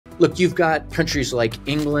Look, you've got countries like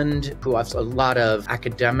England, who have a lot of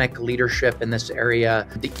academic leadership in this area.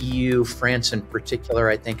 The EU, France in particular,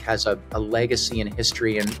 I think has a legacy and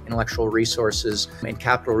history and intellectual resources and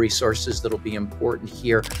capital resources that'll be important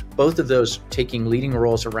here. Both of those taking leading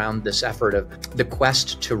roles around this effort of the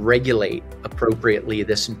quest to regulate appropriately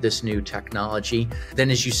this new technology.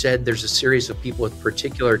 Then, as you said, there's a series of people with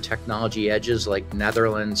particular technology edges like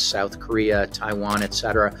Netherlands, South Korea, Taiwan,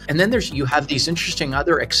 etc. And then you have these interesting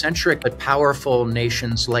other eccentric but powerful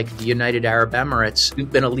nations like the United Arab Emirates,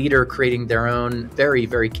 who've been a leader creating their own very,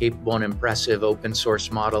 very capable and impressive open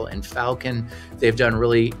source model in Falcon. They've done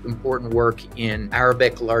really important work in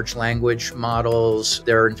Arabic large language models.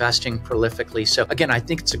 They're investing prolifically. So again, I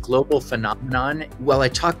think it's a global phenomenon. While I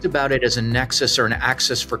talked about it as a nexus or an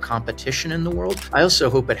axis for competition in the world, I also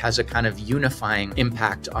hope it has a kind of unifying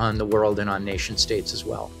impact on the world and on nation states as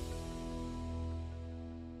well.